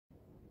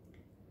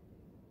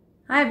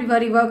Hi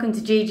everybody, welcome to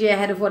GG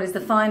ahead of what is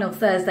the final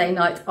Thursday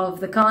night of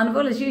the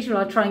Carnival. As usual,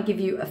 I'll try and give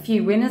you a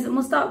few winners, and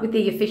we'll start with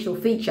the official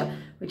feature,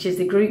 which is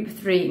the Group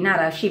 3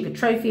 Nada Sheba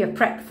Trophy, a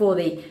prep for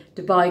the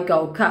Dubai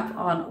Gold Cup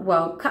on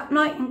World Cup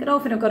night. And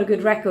Godolphin have got a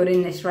good record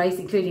in this race,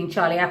 including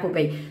Charlie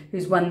Appleby,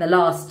 who's won the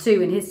last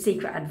two, and his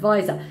secret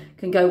advisor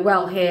can go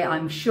well here,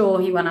 I'm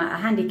sure. He won a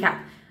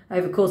handicap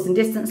over course and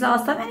distance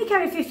last time, and he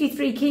carried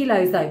 53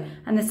 kilos though,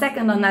 and the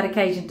second on that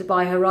occasion,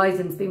 Dubai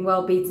Horizon's been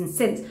well beaten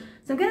since.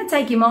 So I'm going to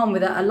take him on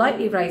with a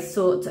lightly raced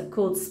sort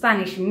called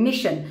Spanish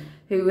Mission,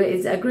 who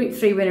is a Group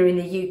 3 winner in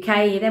the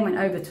UK. He then went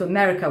over to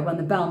America, won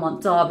the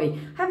Belmont Derby.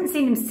 Haven't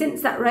seen him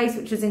since that race,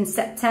 which was in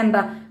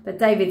September, but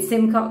David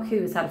Simcock, who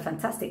has had a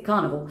fantastic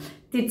carnival,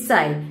 did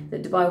say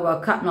that Dubai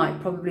World Cup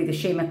night, probably the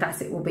Shima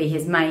Classic, will be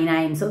his main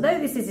aim. So although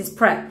this is his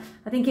prep,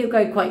 I think he'll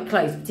go quite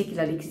close,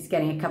 particularly because he's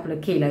getting a couple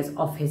of kilos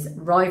off his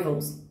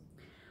rivals.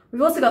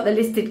 We've also got the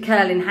listed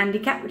Curlin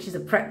Handicap, which is a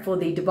prep for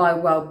the Dubai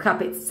World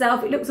Cup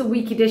itself. It looks a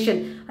weak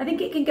edition. I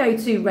think it can go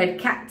to Red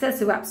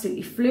Cactus, who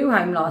absolutely flew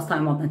home last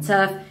time on the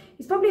turf.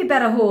 He's probably a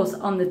better horse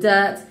on the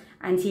dirt,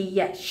 and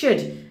he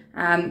should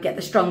get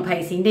the strong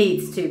pace he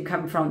needs to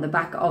come from the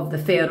back of the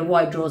field. A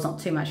wide draw is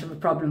not too much of a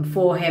problem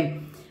for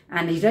him.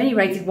 And he's only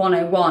rated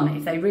 101.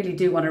 If they really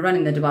do want to run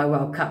in the Dubai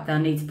World Cup, they'll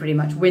need to pretty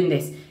much win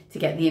this to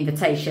get the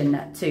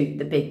invitation to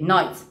the big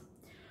night.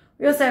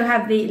 We also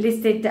have the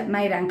listed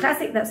Meydan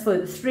Classic. That's for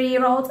the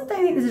 3-year-olds. I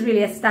don't think this is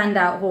really a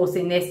standout horse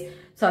in this,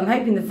 so I'm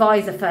hoping the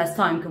visor first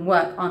time can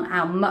work on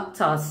Al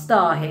Mukhtar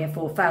Star here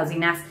for Fauzi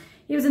Nas.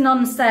 He was a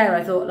non-stayer,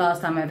 I thought,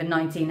 last time over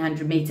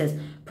 1900 metres.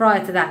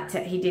 Prior to that,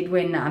 he did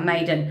win a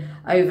maiden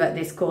over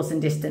this course and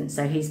distance,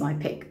 so he's my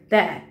pick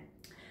there.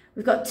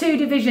 We've got two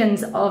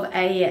divisions of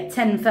a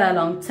 10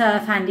 furlong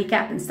turf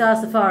handicap, and Star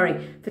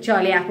Safari for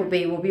Charlie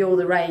Appleby will be all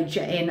the rage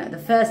in the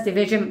first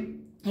division.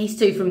 He's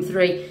 2 from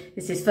 3.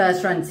 This is his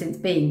first run since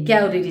being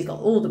gelded. He's got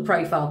all the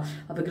profile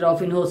of a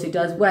Godolphin horse who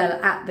does well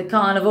at the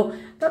carnival.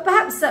 But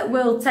perhaps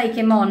we'll take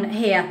him on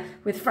here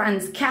with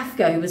Franz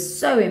Kafka, who was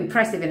so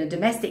impressive in a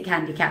domestic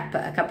handicap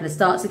a couple of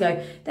starts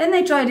ago. Then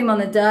they tried him on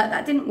the dirt.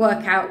 That didn't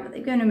work out, but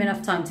they've given him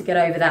enough time to get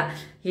over that.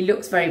 He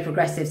looks very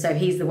progressive, so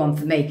he's the one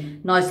for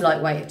me. Nice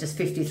lightweight of just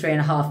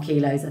 53.5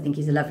 kilos. I think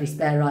he's a lovely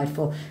spare ride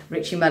for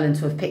Richie Mullen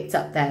to have picked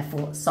up there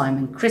for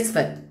Simon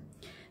Crisford.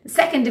 The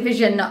second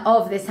division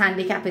of this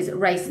handicap is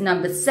race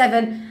number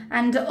 7,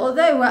 and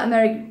although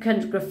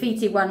American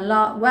Graffiti won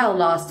well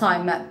last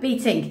time,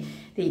 beating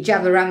the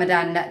Jabba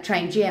Ramadan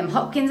trained GM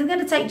Hopkins, I'm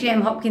going to take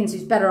GM Hopkins,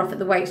 who's better off at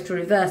the weights, to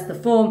reverse the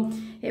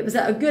form. It was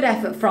a good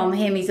effort from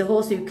him. He's a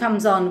horse who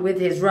comes on with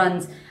his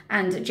runs,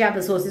 and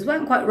Jabba's horses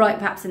weren't quite right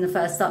perhaps in the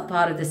first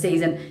part of the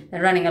season.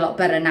 They're running a lot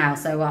better now,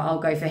 so I'll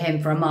go for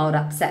him for a mild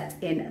upset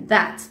in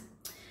that.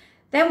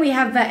 Then we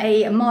have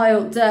a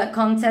mile dirt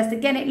contest.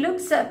 Again, it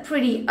looks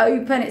pretty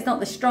open. It's not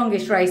the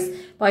strongest race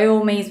by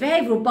all means.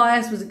 Behavioural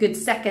Bias was a good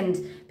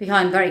second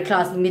behind very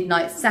classy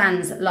Midnight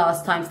Sands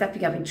last time.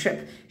 Stepping up in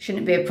trip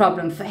shouldn't be a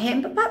problem for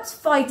him. But perhaps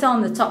Fight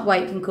On, the top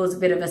weight, can cause a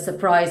bit of a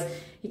surprise.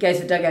 He goes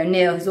for Doug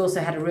O'Neill, who's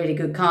also had a really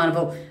good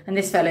carnival. And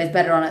this fellow is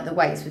better on at the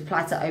weights with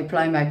Plata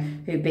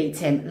Oplomo, who beat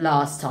him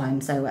last time.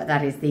 So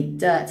that is the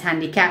dirt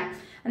handicap.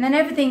 And then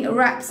everything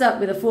wraps up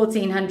with a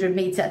 1400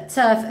 metre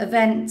turf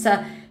event.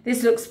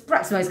 This looks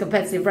perhaps the most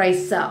competitive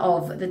race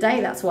of the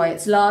day. That's why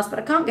it's last, but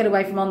I can't get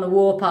away from On the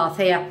Warpath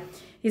here.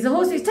 He's a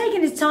horse who's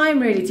taken his time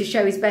really to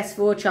show his best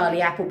for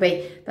Charlie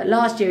Appleby, but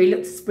last year he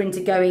looked a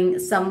sprinter going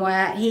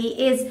somewhere.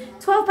 He is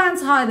 12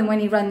 pounds higher than when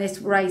he won this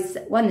race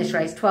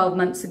 12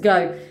 months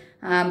ago,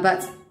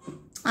 but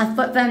I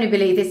firmly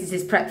believe this is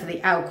his prep for the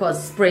Alquoz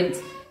Sprint.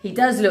 He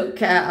does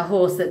look a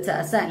horse that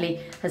certainly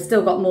has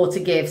still got more to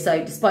give,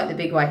 so despite the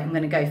big weight, I'm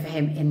going to go for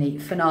him in the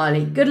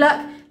finale. Good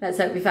luck. Let's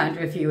hope we found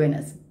you a few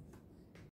winners.